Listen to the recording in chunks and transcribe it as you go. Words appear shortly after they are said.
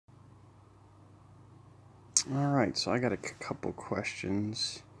Alright, so I got a couple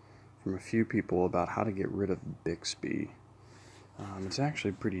questions from a few people about how to get rid of Bixby. It's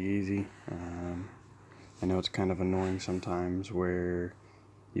actually pretty easy. I know it's kind of annoying sometimes where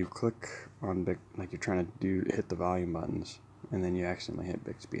you click on like you're trying to hit the volume buttons, and then you accidentally hit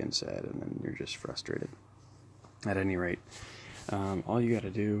Bixby instead, and then you're just frustrated. At any rate, all you got to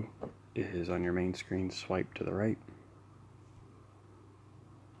do is on your main screen swipe to the right,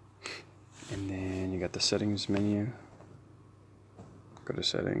 and then you got the settings menu. Go to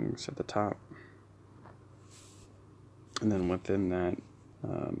settings at the top, and then within that,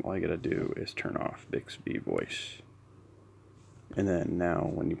 all you gotta do is turn off Bixby voice. And then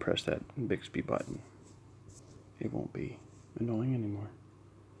now when you press that Bixby button, it won't be annoying anymore.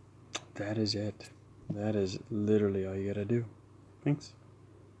 That is it. That is literally all you gotta do. Thanks.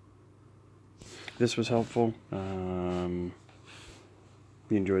 This was helpful. If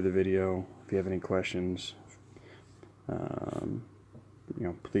you enjoyed the video, if you have any questions,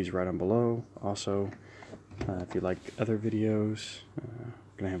 please write them below. Also, if you like other videos, I'm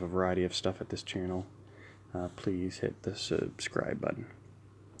gonna have a variety of stuff at this channel. Please hit the subscribe button.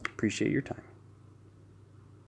 Appreciate your time.